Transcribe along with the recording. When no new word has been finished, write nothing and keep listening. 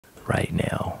right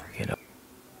now, you know.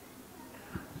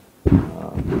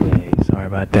 Okay, sorry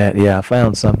about that. Yeah, I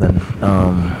found something.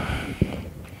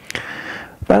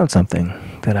 Found something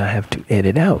that I have to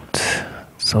edit out.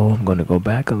 So I'm going to go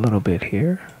back a little bit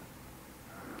here.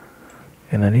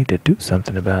 And I need to do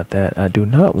something about that. I do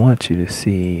not want you to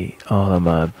see all of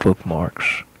my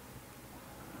bookmarks.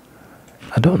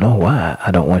 I don't know why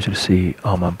I don't want you to see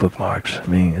all my bookmarks. I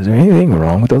mean, is there anything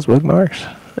wrong with those bookmarks?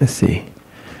 Let's see.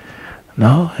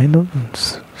 No, ain't nothing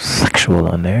sexual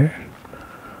on there.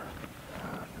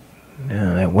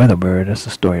 Yeah, that Weatherbird, that's the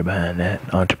story behind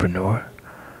that entrepreneur.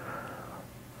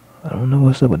 I don't know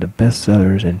what's up with the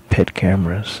bestsellers and pet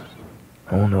cameras.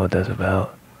 I don't know what that's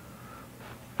about.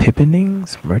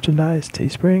 Pippenings, merchandise,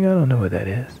 Teespring, I don't know what that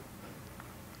is.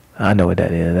 I know what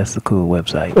that is. That's a cool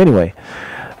website. Anyway,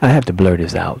 I have to blur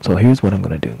this out. So here's what I'm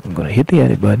going to do. I'm going to hit the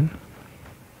edit button.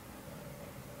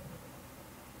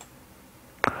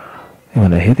 And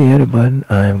when I hit the edit button,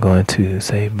 I'm going to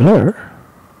say blur.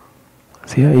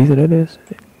 See how easy that is?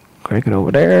 Crank it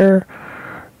over there.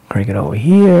 Crank it over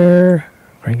here.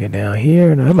 Crank it down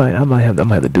here. And I might have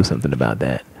to do something about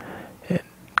that. And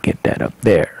get that up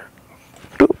there.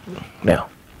 Boop. Now,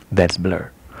 that's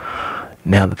blur.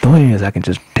 Now the thing is, I can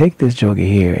just take this joker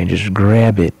here and just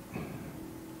grab it.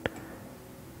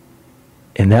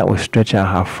 And that will stretch out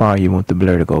how far you want the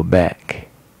blur to go back.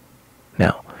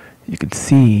 Now, you can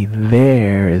see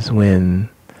there is when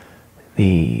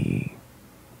the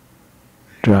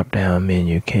drop down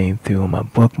menu came through on my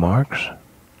bookmarks.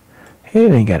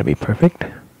 It ain't got to be perfect.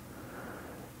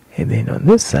 And then on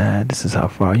this side, this is how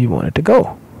far you want it to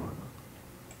go.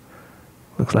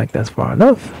 Looks like that's far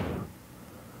enough.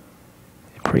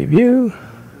 Preview.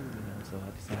 So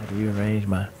I decided to rearrange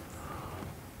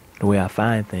the way I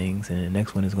find things, and the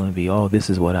next one is going to be, oh, this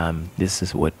is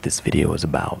what this video is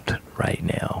about right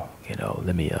now. You know,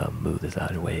 let me move this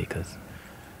out of the way because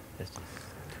it's just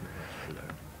too much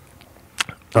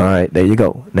blur. All right, there you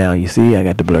go. Now you see I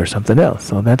got to blur something else.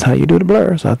 So that's how you do the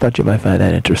blur. So I thought you might find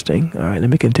that interesting. All right, let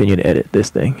me continue to edit this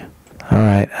thing. All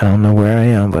right, I don't know where I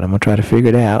am, but I'm going to try to figure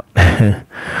it out.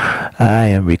 I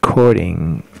am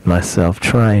recording myself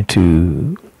trying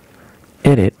to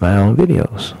edit my own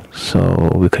videos. So,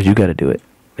 because you got to do it.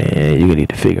 And you need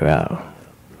to figure out.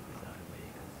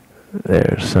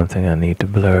 There's something I need to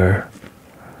blur.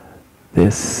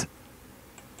 This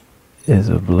is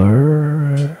a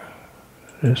blur.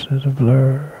 This is a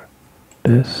blur.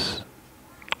 This.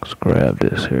 Let's grab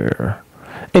this here.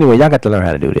 Anyway, y'all got to learn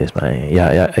how to do this, man.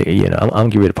 Yeah, you know, I'm gonna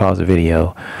get ready to pause the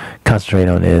video, concentrate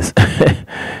on this,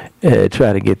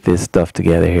 try to get this stuff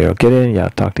together here. Okay, then, y'all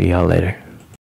talk to y'all later.